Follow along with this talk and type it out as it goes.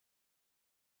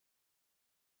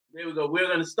There we go. We're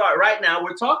going to start right now.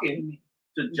 We're talking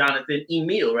to Jonathan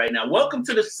Emile right now. Welcome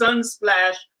to the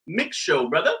Sunsplash Mix Show,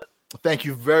 brother. Thank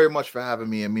you very much for having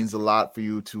me. It means a lot for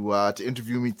you to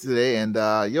interview me today. And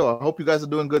I hope you guys are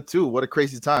doing good too. What a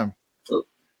crazy time.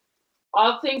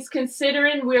 All things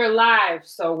considering, we're live.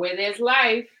 So where there's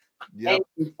life,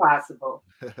 anything's possible.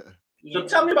 So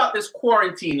tell me about this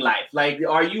quarantine life. Like,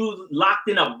 are you locked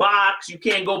in a box? You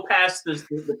can't go past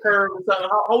the curve or something?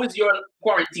 How is your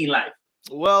quarantine life?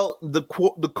 Well, the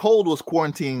cold was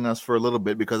quarantining us for a little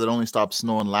bit because it only stopped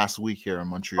snowing last week here in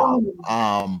Montreal.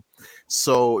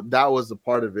 So that was a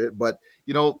part of it. But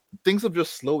things have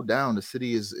just slowed down. The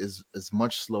city is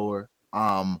much slower.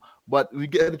 But we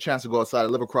get a chance to go outside. I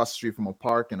live across the street from a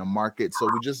park and a market, so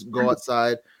we just go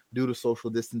outside, do the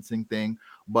social distancing thing,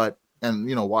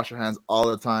 and wash our hands all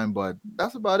the time. But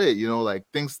that's about it. Like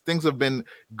things have been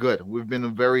good. We've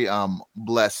been very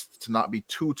blessed to not be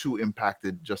too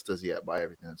impacted just as yet by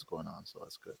everything that's going on. So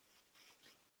that's good.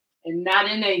 And not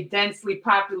in a densely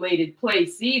populated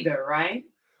place either, right?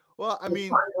 Well, I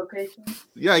mean,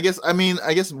 yeah, I guess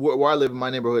where I live in my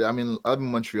neighborhood, I mean, I live in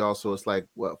Montreal, so it's like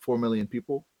 4 million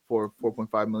people,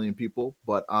 4.5 million people.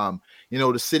 But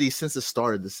the city, since it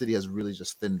started, the city has really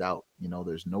just thinned out.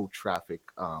 There's no traffic.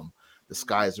 The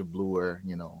skies are bluer.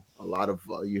 A lot of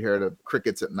you hear the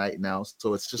crickets at night now,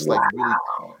 so it's just like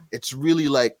really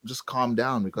like just calm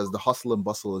down because the hustle and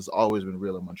bustle has always been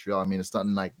real in Montreal. I mean, it's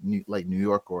nothing like New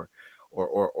York or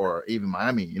even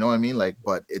Miami, you know what I mean? Like,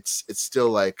 but it's still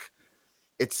like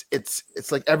it's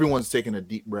like everyone's taking a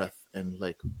deep breath and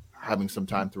like having some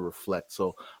time to reflect.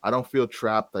 So I don't feel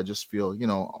trapped. I just feel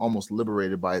almost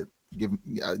liberated by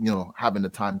having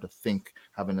the time to think,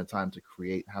 having the time to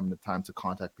create, having the time to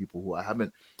contact people who I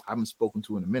haven't spoken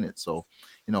to in a minute. So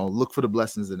look for the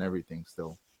blessings in everything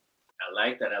still. I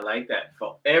like that.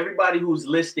 For everybody who's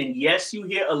listening, yes, you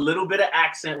hear a little bit of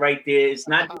accent right there. It's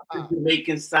not just the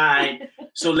Jamaican side.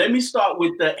 So let me start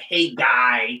with the hey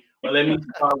guy, or let me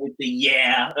start with the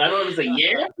yeah. I don't know if it's a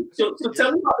yeah. So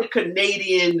tell me about the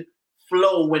Canadian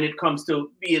flow when it comes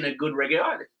to being a good reggae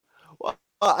artist. Well,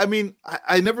 I mean,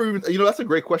 I never even, that's a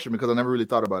great question because I never really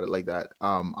thought about it like that.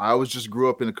 I always just grew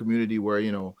up in a community where,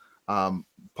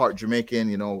 part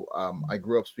Jamaican, I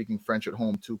grew up speaking French at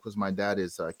home too because my dad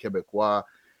is Quebecois,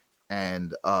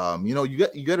 and you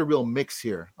get a real mix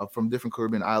here from different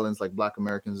Caribbean islands like Black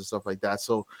Americans and stuff like that.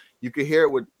 So you could hear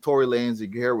it with Tory Lanez, you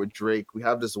could hear it with Drake. We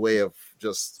have this way of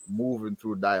just moving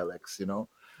through dialects,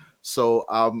 So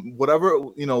whatever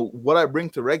what I bring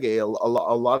to reggae, a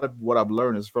lot of what I've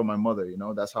learned is from my mother.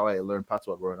 That's how I learned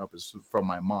patois growing up, is from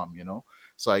my mom.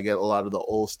 So I get a lot of the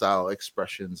old style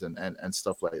expressions and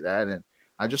stuff like that, and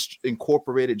I just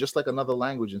incorporate it just like another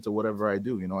language into whatever I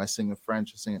do. I sing in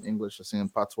French, I sing in English, I sing in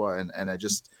patois, and I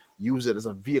just use it as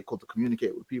a vehicle to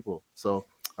communicate with people. So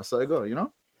that's how I go.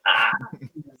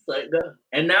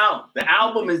 And now the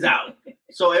album is out.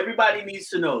 So everybody needs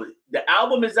to know the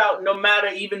album is out no matter,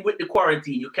 even with the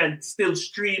quarantine. You can still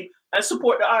stream and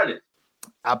support the artist.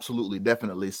 Absolutely,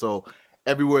 definitely. So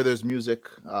everywhere there's music,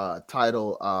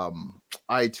 Tidal,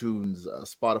 iTunes,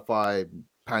 Spotify,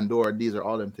 Pandora, these are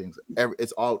all them things.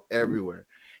 It's all everywhere.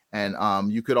 And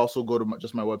you could also go to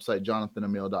my website,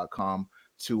 jonathanemile.com,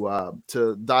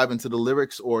 to dive into the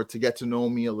lyrics or to get to know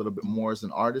me a little bit more as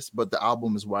an artist. But the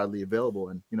album is widely available,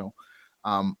 and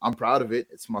I'm proud of it.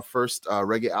 It's my first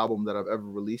reggae album that I've ever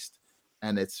released,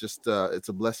 and it's just it's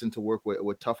a blessing to work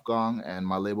with Tough Gong and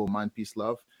my label Mind Peace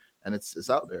Love, and it's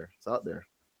out there. It's out there.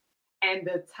 And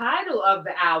the title of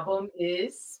the album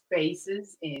is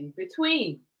Spaces in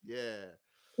Between. Yeah.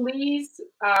 Please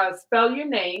spell your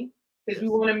name because we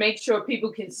want to make sure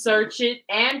people can search it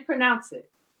and pronounce it.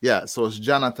 Yeah, so it's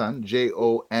Jonathan,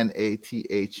 Jonathan, and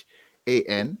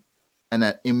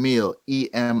then Emile,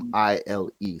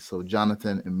 Emile. So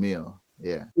Jonathan Emile.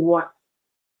 Yeah. What?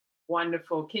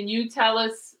 Wonderful. Can you tell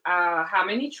us how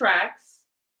many tracks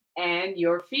and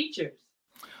your features?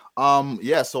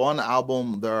 Yeah, so on the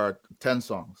album there are 10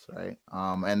 songs, right?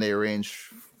 And they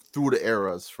range through the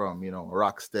eras from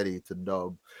rock steady to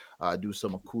dub, do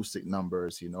some acoustic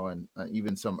numbers, and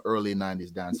even some early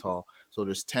 90s dance hall. So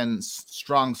there's 10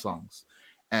 strong songs,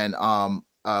 and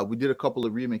we did a couple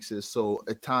of remixes. So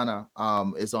Etana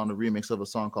is on the remix of a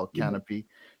song called Canopy,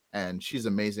 and she's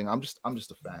amazing. I'm just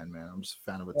a fan, man. I'm just a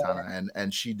fan of Etana,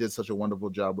 and she did such a wonderful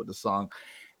job with the song.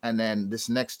 And then this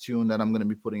next tune that I'm going to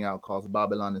be putting out called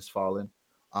Babylon is Fallen.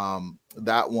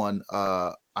 That one,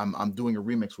 I'm doing a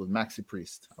remix with Maxi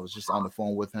Priest. I was just on the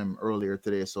phone with him earlier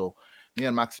today. So me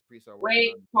and Maxi Priest are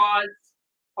working. Wait,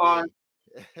 pause.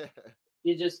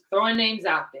 You're just throwing names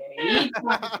out there.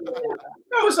 I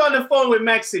was on the phone with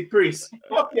Maxi Priest.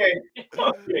 Okay.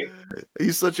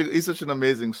 He's such an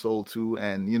amazing soul too,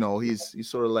 and you know he's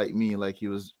sort of like me, like he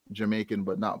was Jamaican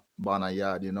but not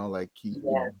Banayad, you know, like he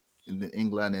in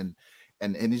England,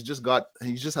 and he just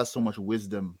has so much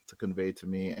wisdom to convey to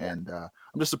me, and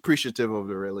I'm just appreciative of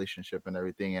the relationship and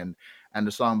everything, and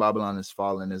the song Babylon Is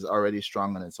Fallen is already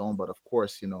strong on its own, but of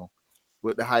course, you know,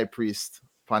 with the high priest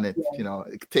on it, you know,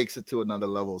 it takes it to another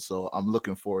level. So I'm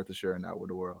looking forward to sharing that with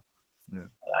the world. Yeah.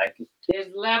 I like it. There's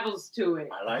levels to it.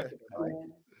 I like it.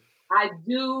 I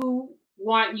do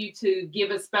want you to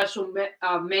give a special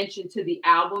mention to the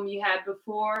album you had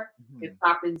before, Hip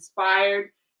Hop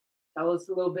Inspired. Tell us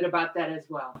a little bit about that as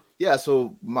well. Yeah,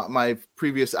 so my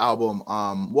previous album,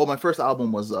 my first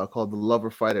album was called The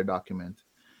Lover Fighter Document.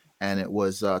 And it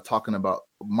was talking about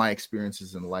my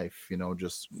experiences in life, you know,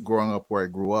 just growing up where I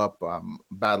grew up,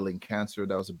 battling cancer.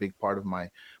 That was a big part of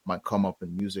my come up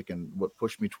in music and what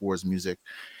pushed me towards music.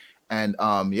 And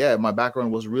my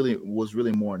background was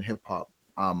really more in hip hop.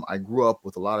 I grew up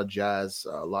with a lot of jazz,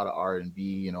 a lot of R&B,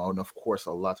 you know, and of course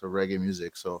a lot of reggae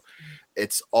music. So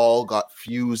it's all got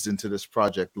fused into this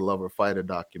project, The Lover Fighter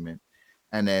Document.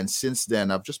 And then since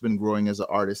then, I've just been growing as an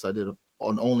artist. I did an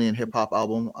only in hip hop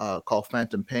album called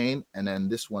Phantom Pain, and then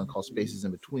this one called Spaces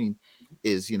in Between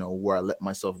is, you know, where I let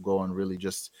myself go and really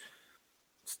just,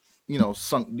 you know,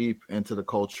 sunk deep into the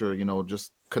culture, you know,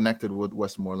 just connected with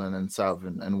Westmoreland and South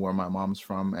and where my mom's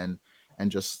from, and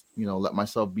just, you know, let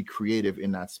myself be creative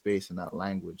in that space and that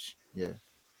language. Yeah,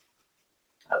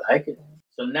 I like it.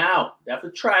 So now you have to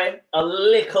try a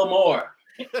little more.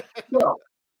 So,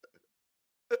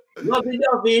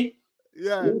 lovey.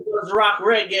 Yeah. Roots rock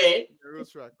reggae.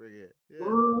 Roots rock reggae. Yeah.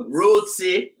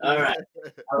 Rootsy. All right.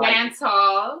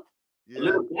 Dancehall. Yeah. A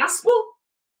little gospel.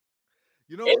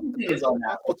 You know, everything is on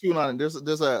that tune on it.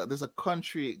 There's a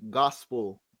country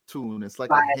gospel tune. It's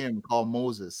like a hymn called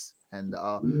Moses. And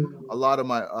a lot of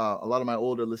my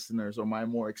older listeners or my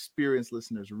more experienced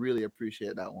listeners really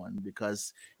appreciate that one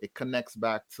because it connects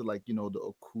back to, like, you know, the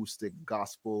acoustic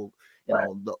gospel, you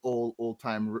know, the old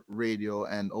time radio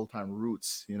and old time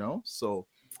roots, you know. So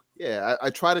yeah, I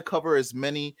try to cover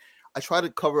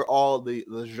all the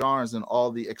genres and all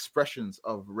the expressions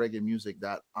of reggae music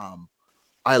that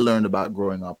I learned about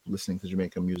growing up listening to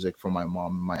Jamaican music from my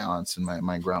mom, my aunts, and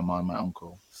my grandma and my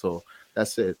uncle. So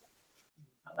that's it.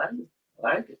 I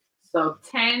like it. So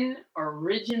 10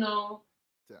 original.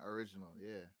 10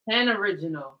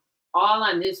 original. All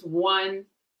on this one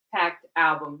packed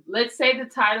album. Let's say the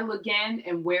title again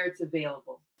and where it's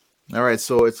available. All right.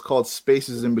 So it's called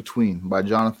Spaces in Between by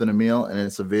Jonathan Emile, and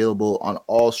it's available on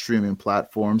all streaming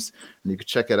platforms. And you can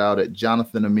check it out at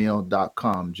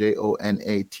jonathanemile.com.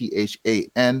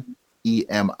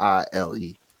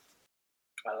 JONATHANEMILE.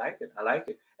 I like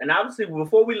it. And obviously,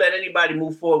 before we let anybody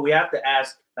move forward, we have to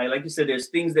ask, like you said, there's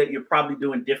things that you're probably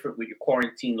doing different with your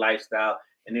quarantine lifestyle,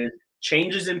 and there's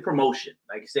changes in promotion.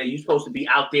 Like you said, you're supposed to be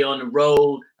out there on the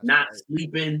road, not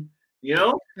sleeping, you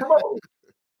know? Come on.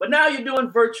 But now you're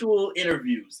doing virtual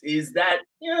interviews. Is that,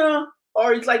 you know,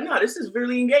 or it's like, no, this is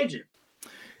really engaging?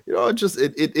 You know,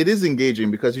 it is engaging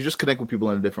because you just connect with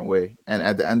people in a different way. And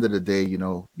at the end of the day, you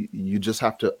know, you just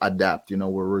have to adapt. You know,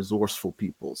 we're resourceful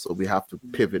people, so we have to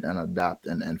pivot and adapt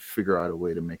and figure out a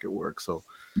way to make it work. So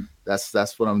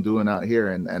that's what I'm doing out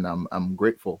here, and I'm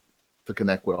grateful to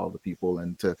connect with all the people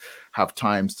and to have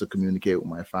times to communicate with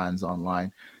my fans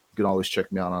online. You can always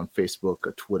check me out on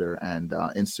Facebook, Twitter, and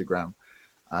Instagram.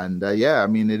 And I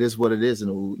mean, it is what it is.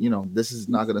 And, you know, this is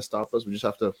not going to stop us. We just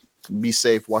have to be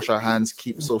safe, wash our hands,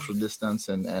 keep social distance,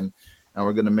 and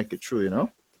we're going to make it true, you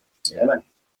know? Yeah.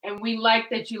 And we like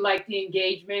that you like the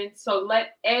engagement. So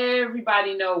let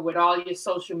everybody know what all your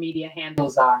social media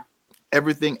handles are.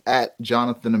 Everything at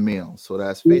Jonathan Emile. So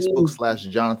that's Facebook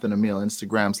 /Jonathan Emile,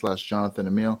 Instagram /Jonathan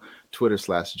Emile, Twitter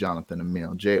 /Jonathan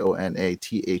Emile,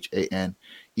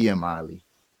 JONATHANEMILE.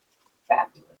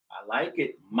 I like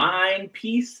it. Mind,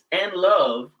 peace, and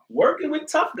love. Working with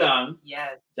Tough Gong.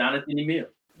 Yes. Jonathan Emile.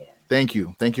 Yeah. Thank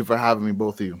you. Thank you for having me,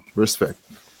 both of you. Respect.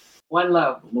 One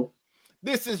love.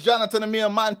 This is Jonathan Emile,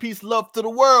 Mind, Peace, Love to the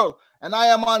World. And I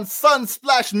am on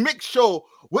Sunsplash Mix Show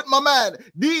with my man,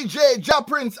 DJ Ja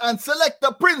Prince and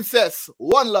Selecta Princess.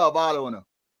 One love, all owner.